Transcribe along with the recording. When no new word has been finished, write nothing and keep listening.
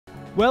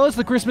Well, it's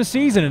the Christmas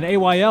season, and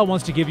AYL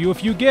wants to give you a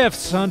few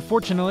gifts.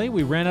 Unfortunately,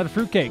 we ran out of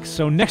fruitcakes,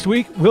 so next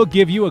week we'll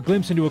give you a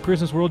glimpse into a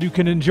Christmas world you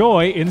can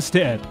enjoy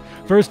instead.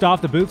 First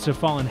off, the Booths have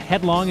fallen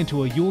headlong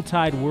into a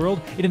Yuletide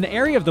world in an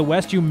area of the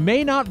West you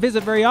may not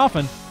visit very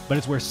often, but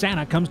it's where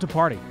Santa comes to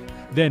party.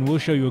 Then we'll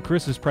show you a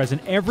Christmas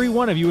present every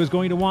one of you is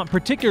going to want,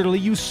 particularly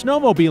you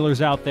snowmobilers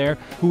out there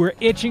who are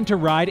itching to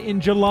ride in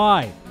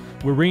July.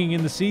 We're ringing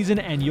in the season,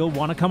 and you'll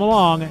want to come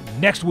along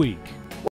next week.